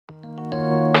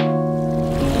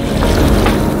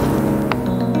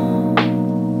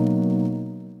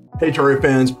Hey Terraria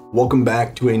fans, welcome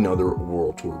back to another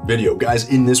World Tour video. Guys,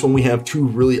 in this one we have two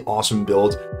really awesome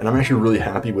builds, and I'm actually really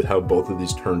happy with how both of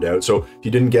these turned out. So if you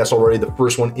didn't guess already, the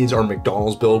first one is our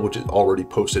McDonald's build, which is already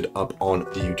posted up on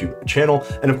the YouTube channel.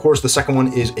 And of course, the second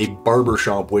one is a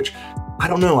barbershop, which I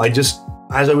don't know,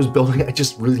 as I was building, I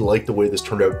just really like the way this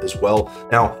turned out as well.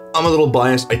 Now, I'm a little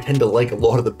biased. I tend to like a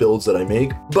lot of the builds that I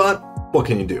make, but what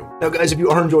can you do? Now guys, if you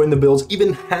are enjoying the builds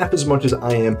even half as much as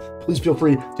I am, please feel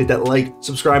free to hit that like,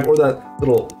 subscribe, or that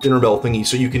little dinner bell thingy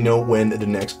so you can know when the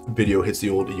next video hits the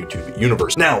old YouTube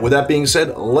universe. Now, with that being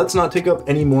said, let's not take up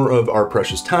any more of our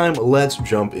precious time. Let's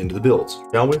jump into the builds,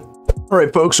 shall we? All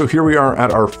right, folks, so here we are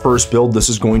at our first build. This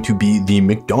is going to be the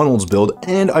McDonald's build,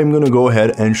 and I'm going to go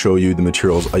ahead and show you the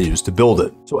materials I used to build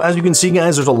it. So as you can see,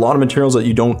 guys, there's a lot of materials that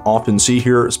you don't often see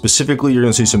here. Specifically, you're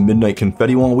going to see some midnight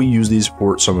confetti wall. We use these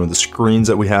for some of the screens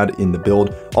that we had in the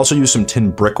build. Also use some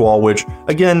tin brick wall, which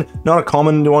again, not a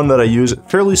common one that I use.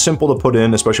 Fairly simple to put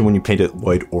in, especially when you paint it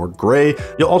white or gray.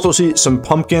 You'll also see some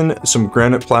pumpkin, some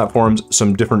granite platforms,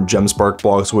 some different gem spark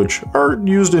blocks, which are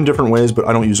used in different ways, but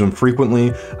I don't use them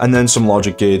frequently. And then some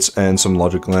logic gates and some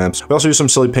logic lamps. We also use some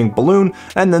silly pink balloon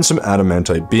and then some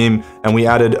adamantite beam. And we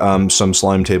added some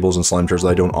slime tables and slime chairs that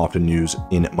I don't often use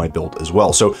in my build as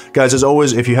well. So guys, as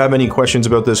always, if you have any questions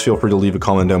about this, feel free to leave a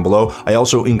comment down below. I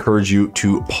also encourage you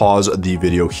to pause the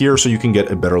video here so you can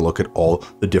get a better look at all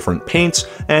the different paints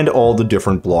and all the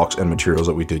different blocks and materials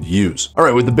that we did use. All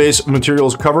right, with the base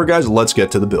materials covered, guys, let's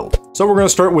get to the build. So we're going to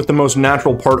start with the most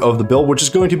natural part of the build, which is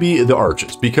going to be the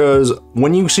arches, because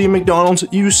when you see McDonald's,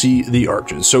 you see the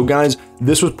arches. So guys,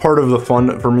 this was part of the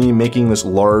fun for me, making this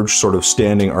large sort of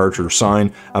standing arch or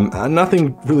sign.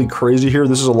 Nothing really crazy here.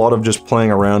 This is a lot of just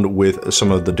playing around with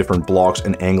some of the different blocks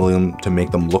and angling them to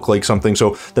make them look like something.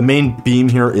 So the main beam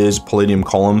here is palladium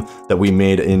column that we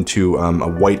made into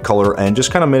a white color and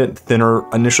just kind of made it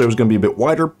thinner. Initially it was going to be a bit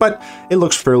wider, but it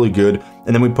looks fairly good.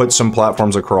 And then we put some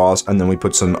platforms across, and then we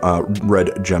put some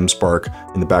red gem spark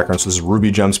in the background. So this is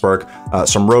ruby gem spark,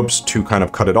 some ropes to kind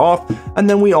of cut it off. And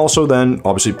then we also then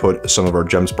obviously put some of our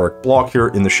gem spark block here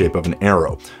in the shape of an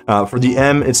arrow. For the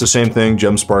M, it's the same thing,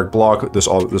 gem spark block. This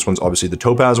one's obviously the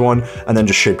topaz one, and then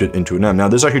just shaped it into an M. Now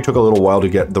this actually took a little while to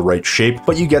get the right shape,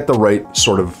 but you get the right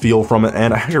sort of feel from it.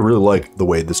 And I actually really like the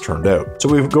way this turned out. So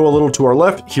we go a little to our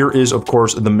left. Here is of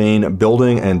course the main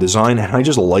building and design. And I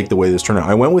just like the way this turned out.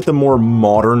 I went with the more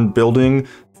modern building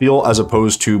feel as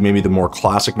opposed to maybe the more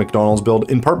classic McDonald's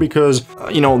build, in part because,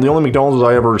 you know, the only McDonald's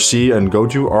I ever see and go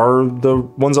to are the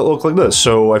ones that look like this.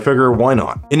 So I figure, why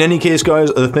not? In any case,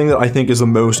 guys, the thing that I think is the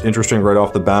most interesting right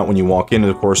off the bat when you walk in,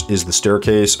 of course, is the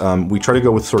staircase. We try to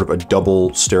go with sort of a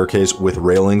double staircase with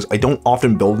railings. I don't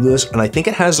often build this, and I think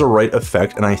it has the right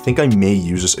effect, and I think I may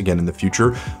use this again in the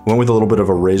future. We went with a little bit of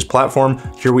a raised platform.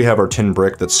 Here we have our tin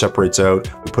brick that separates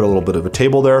out. We put a little bit of a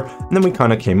table there, and then we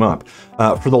kind of came up.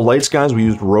 For the lights, guys, we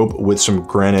used rope with some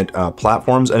granite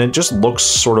platforms, and it just looks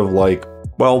sort of like,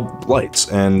 well, lights.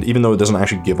 And even though it doesn't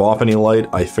actually give off any light,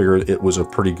 I figured it was a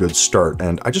pretty good start.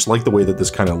 And I just like the way that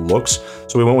this kind of looks.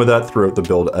 So we went with that throughout the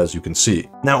build, as you can see.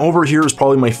 Now over here is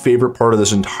probably my favorite part of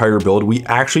this entire build. We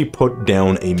actually put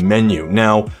down a menu.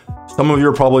 Now, some of you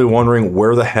are probably wondering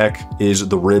where the heck is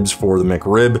the ribs for the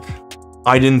McRib.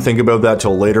 I didn't think about that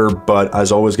till later, but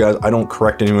as always, guys, I don't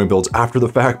correct any of my builds after the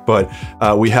fact, but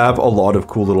we have a lot of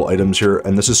cool little items here,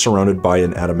 and this is surrounded by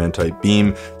an adamantite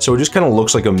beam, so it just kind of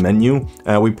looks like a menu.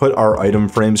 We put our item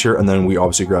frames here, and then we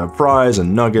obviously grab fries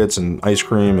and nuggets and ice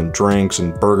cream and drinks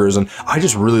and burgers, and I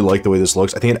just really like the way this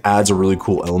looks. I think it adds a really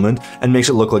cool element and makes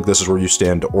it look like this is where you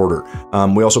stand to order.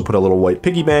 We also put a little white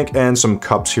piggy bank and some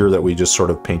cups here that we just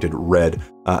sort of painted red.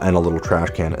 And a little trash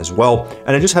can as well.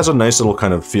 And it just has a nice little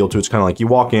kind of feel to it. It's kind of like you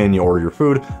walk in, you order your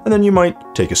food, and then you might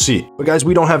take a seat. But guys,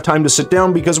 we don't have time to sit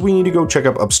down because we need to go check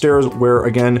up upstairs where,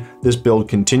 again, this build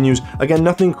continues. Again,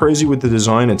 nothing crazy with the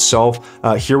design itself.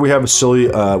 Here we have a silly,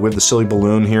 the silly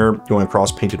balloon here going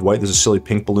across painted white. This is a silly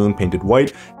pink balloon painted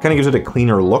white. Kind of gives it a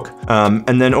cleaner look.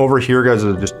 And then over here, guys,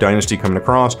 is just Dynasty coming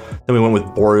across. Then we went with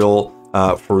Boreal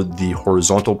for the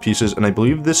horizontal pieces, and I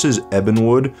believe this is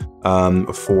ebonwood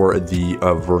for the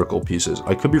vertical pieces.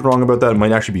 I could be wrong about that. It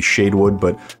might actually be shadewood,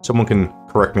 but someone can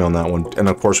correct me on that one. And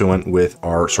of course, we went with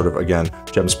our sort of, again,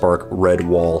 gem spark red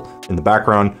wall in the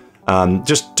background.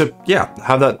 just to, yeah,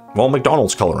 have that, well,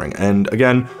 McDonald's coloring. And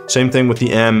again, same thing with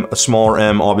the M, a smaller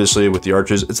M, obviously, with the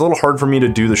arches. It's a little hard for me to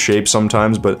do the shape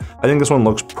sometimes, but I think this one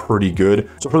looks pretty good.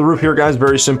 So for the roof here, guys,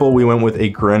 very simple. We went with a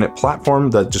granite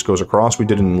platform that just goes across. We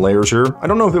did it in layers here. I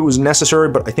don't know if it was necessary,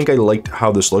 but I think I liked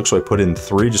how this looks, so I put in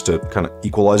 3 just to kind of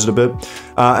equalize it a bit.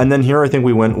 And then here, I think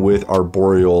we went with our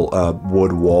boreal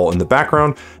wood wall in the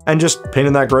background and just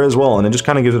painted that gray as well, and it just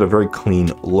kind of gives it a very clean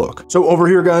look. So over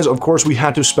here, guys, of course, we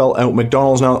had to spell out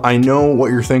McDonald's. Now, I know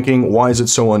what you're thinking. Why is it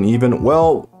so uneven?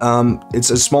 Well,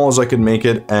 it's as small as I could make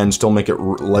it and still make it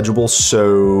legible,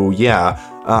 so yeah.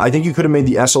 I think you could have made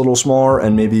the S a little smaller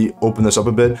and maybe open this up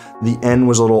a bit. The N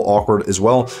was a little awkward as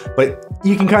well, but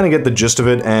you can kind of get the gist of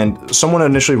it, and someone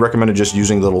initially recommended just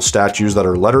using little statues that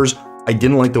are letters. I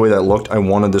didn't like the way that looked. I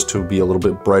wanted this to be a little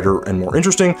bit brighter and more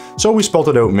interesting, so we spelled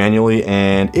it out manually,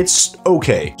 and it's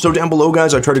okay. So down below,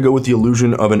 guys, I tried to go with the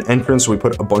illusion of an entrance, so we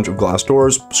put a bunch of glass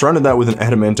doors, surrounded that with an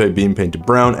adamantite beam painted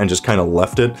brown, and just kind of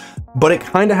left it. But it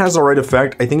kind of has the right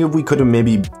effect. I think if we could have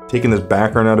maybe taken this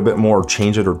background out a bit more, or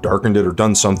changed it, or darkened it, or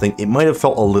done something, it might have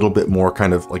felt a little bit more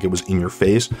kind of like it was in your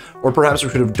face, or perhaps we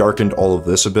could have darkened all of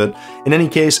this a bit. In any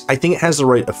case, I think it has the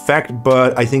right effect,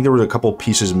 but I think there was a couple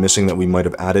pieces missing that we might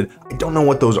have added. I don't know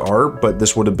what those are, but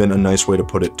this would have been a nice way to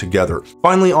put it together.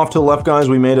 Finally, off to the left, guys,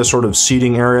 we made a sort of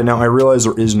seating area. Now, I realize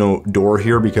there is no door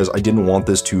here because I didn't want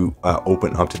this to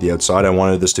open up to the outside. I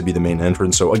wanted this to be the main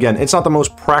entrance. So again, it's not the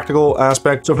most practical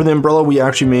aspect. So for the umbrella, we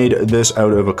actually made this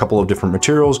out of a couple of different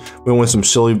materials. We went with some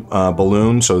silly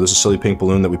balloon. So this is silly pink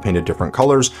balloon that we painted different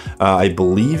colors, I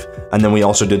believe. And then we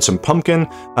also did some pumpkin.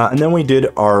 And then we did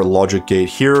our logic gate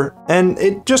here. And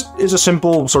it just is a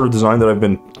simple sort of design that I've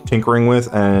been tinkering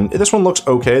with, and this one looks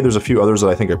okay. There's a few others that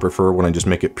I think I prefer when I just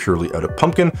make it purely out of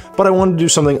pumpkin, but I wanted to do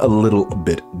something a little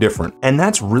bit different, and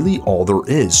that's really all there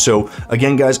is. So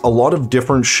again, guys, a lot of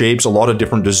different shapes, a lot of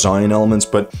different design elements,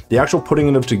 but the actual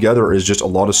putting it together is just a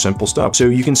lot of simple stuff. So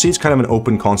you can see it's kind of an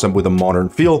open concept with a modern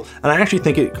feel, and I actually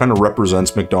think it kind of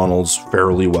represents McDonald's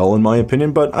fairly well in my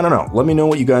opinion, but I don't know. Let me know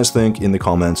what you guys think in the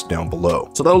comments down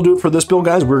below. So that'll do it for this build,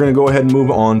 guys. We're going to go ahead and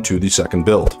move on to the second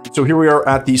build. So here we are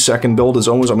at the second build. As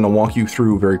always, I'm going to walk you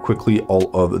through very quickly all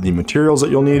of the materials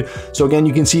that you'll need. So again,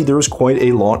 you can see there's quite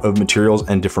a lot of materials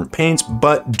and different paints,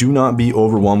 but do not be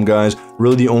overwhelmed, guys.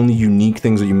 Really, the only unique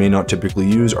things that you may not typically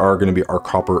use are going to be our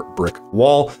copper brick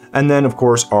wall, and then of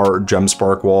course our gem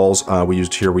spark walls. We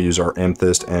use our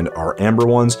amethyst and our amber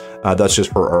ones. That's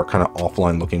just for our kind of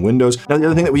offline looking windows. Now, the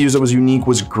other thing that we used that was unique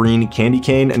was green candy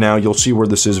cane. Now you'll see where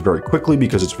this is very quickly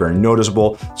because it's very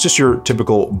noticeable. It's just your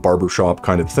typical barbershop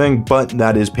kind of thing, but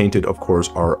that is painted, of course,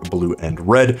 our blue and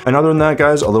red. And other than that,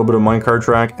 guys, a little bit of minecart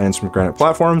track and some granite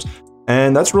platforms.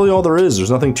 And that's really all there is.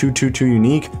 There's nothing too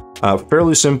unique.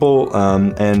 Fairly simple.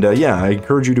 Yeah, I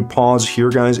encourage you to pause here,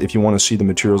 guys, if you want to see the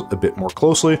materials a bit more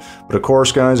closely. But of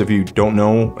course, guys, if you don't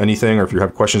know anything or if you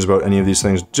have questions about any of these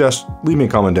things, just leave me a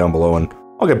comment down below and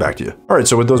I'll get back to you. All right,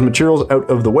 so with those materials out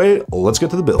of the way, let's get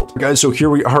to the build. Guys, so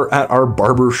here we are at our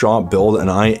barbershop build,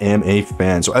 and I am a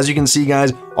fan. So as you can see,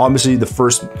 guys, obviously the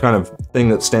first kind of thing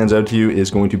that stands out to you is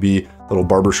going to be a little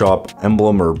barbershop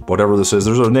emblem or whatever this is.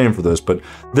 There's a name for this, but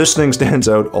this thing stands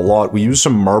out a lot. We used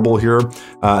some marble here,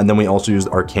 and then we also used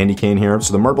our candy cane here.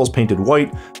 So the marble's painted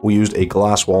white. We used a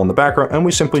glass wall in the background, and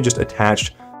we simply just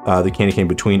attached the candy cane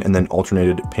between and then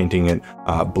alternated painting it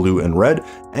blue and red,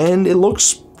 and it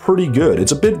looks pretty good.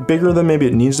 It's a bit bigger than maybe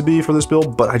it needs to be for this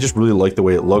build, but I just really like the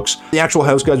way it looks. The actual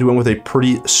house, guys, we went with a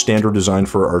pretty standard design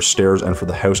for our stairs and for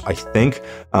the house, I think.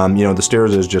 You know, the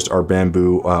stairs is just our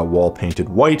bamboo wall painted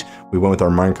white. We went with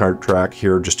our minecart track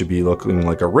here just to be looking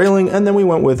like a railing, and then we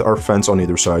went with our fence on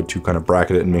either side to kind of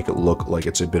bracket it and make it look like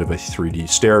it's a bit of a 3D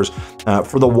stairs.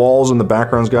 For the walls and the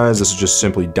backgrounds, guys, this is just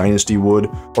simply dynasty wood,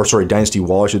 or sorry, dynasty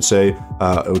wall, I should say,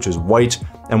 which is white.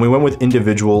 And we went with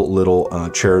individual little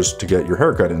chairs to get your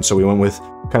haircut in. So we went with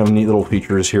kind of neat little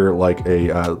features here, like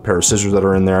a pair of scissors that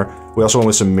are in there. We also went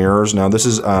with some mirrors. Now this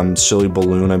is silly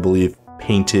balloon, I believe,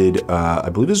 painted, I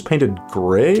believe this is painted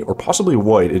gray or possibly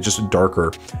white. It's just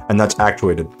darker, and that's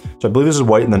actuated. So I believe this is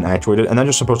white and then actuated, and then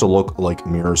just supposed to look like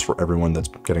mirrors for everyone that's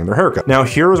getting their haircut. Now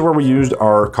here is where we used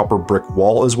our copper brick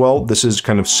wall as well. This is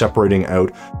kind of separating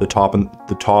out the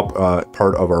top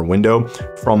part of our window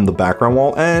from the background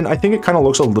wall, and I think it kind of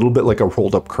looks a little bit like a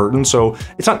rolled up curtain, so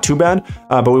it's not too bad,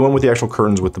 but we went with the actual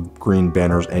curtains with the green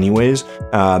banners anyways.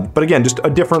 But again, just a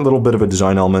different little bit of a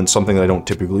design element, something that I don't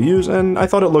typically use, and I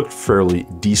thought it looked fairly really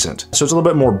decent. So it's a little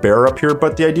bit more bare up here,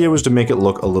 but the idea was to make it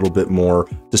look a little bit more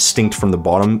distinct from the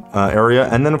bottom area.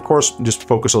 And then of course, just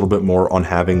focus a little bit more on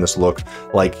having this look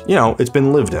like, you know, it's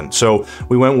been lived in. So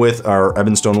we went with our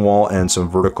ebon stone wall and some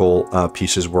vertical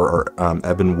pieces were our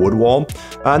ebon wood wall.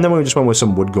 And then we just went with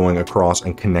some wood going across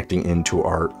and connecting into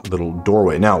our little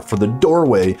doorway. Now for the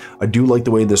doorway, I do like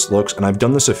the way this looks, and I've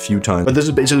done this a few times, but this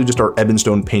is basically just our ebon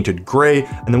stone painted gray.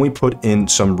 And then we put in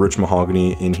some rich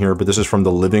mahogany in here, but this is from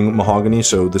the living mahogany.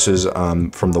 So this is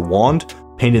from the wand,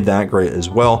 painted that gray as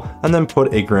well, and then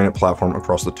put a granite platform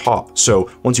across the top. So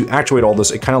once you actuate all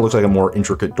this, it kind of looks like a more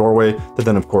intricate doorway that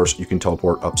then of course you can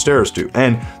teleport upstairs to.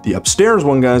 And the upstairs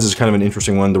one, guys, is kind of an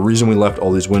interesting one. The reason we left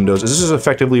all these windows is this is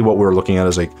effectively what we're looking at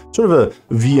as like sort of a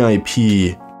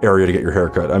VIP area to get your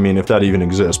haircut. I mean, if that even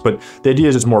exists, but the idea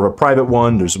is it's more of a private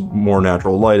one. There's more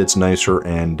natural light, it's nicer.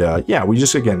 And yeah, we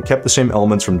just, again, kept the same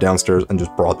elements from downstairs and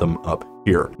just brought them up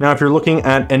here. Now, if you're looking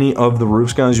at any of the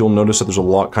roofs, guys, you'll notice that there's a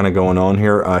lot kind of going on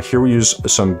here. Here we use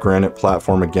some granite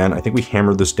platform again. I think we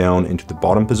hammered this down into the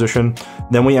bottom position.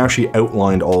 Then we actually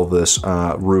outlined all of this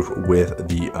roof with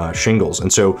the shingles.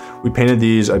 And so we painted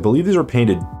these, I believe these are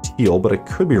painted teal, but I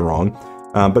could be wrong.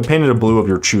 But painted a blue of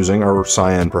your choosing, or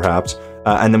cyan perhaps.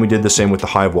 And then we did the same with the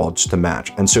hive wall just to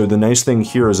match. And so the nice thing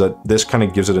here is that this kind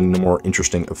of gives it a more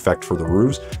interesting effect for the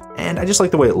roofs. And I just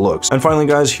like the way it looks. And finally,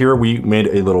 guys, here we made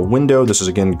a little window. This is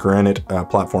again granite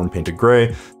platform painted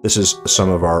gray. This is some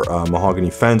of our mahogany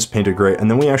fence painted gray. And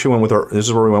then we actually went with our, this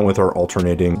is where we went with our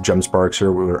alternating gem sparks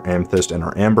here with our amethyst and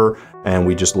our amber. And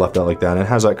we just left that like that. And it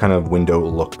has that kind of window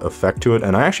look effect to it.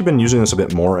 And I actually been using this a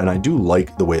bit more, and I do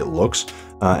like the way it looks.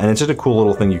 And it's just a cool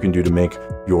little thing you can do to make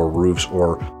your roofs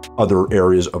or other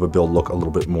areas of a build look a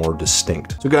little bit more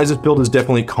distinct. So guys, this build is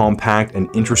definitely compact and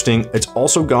interesting. It's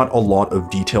also got a lot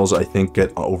of details I think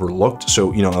get overlooked.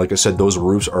 So, you know, like I said, those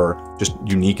roofs are just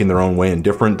unique in their own way and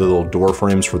different. The little door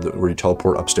frames for where you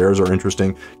teleport upstairs are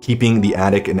interesting. Keeping the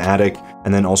attic an attic,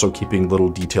 and then also keeping little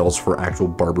details for actual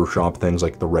barbershop things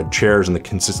like the red chairs and the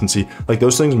consistency. Like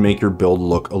those things make your build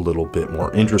look a little bit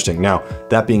more interesting. Now,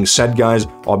 that being said, guys,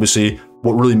 obviously,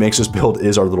 what really makes this build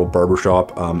is our little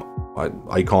barbershop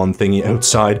icon thingy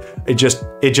outside. It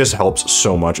just helps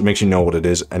so much. It makes you know what it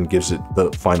is and gives it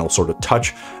the final sort of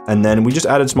touch. And then we just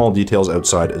added small details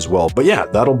outside as well. But yeah,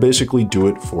 that'll basically do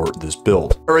it for this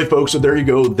build. All right, folks, so there you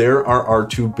go. There are our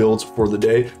two builds for the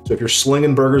day. So if you're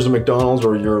slinging burgers at McDonald's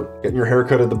or you're getting your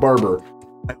haircut at the barber,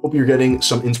 I hope you're getting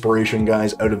some inspiration,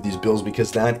 guys, out of these builds,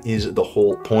 because that is the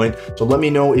whole point. So let me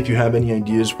know if you have any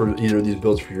ideas for either of these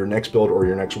builds for your next build or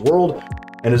your next world.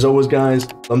 And as always, guys,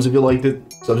 thumbs if you liked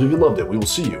it, subs if you loved it. We will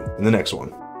see you in the next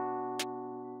one.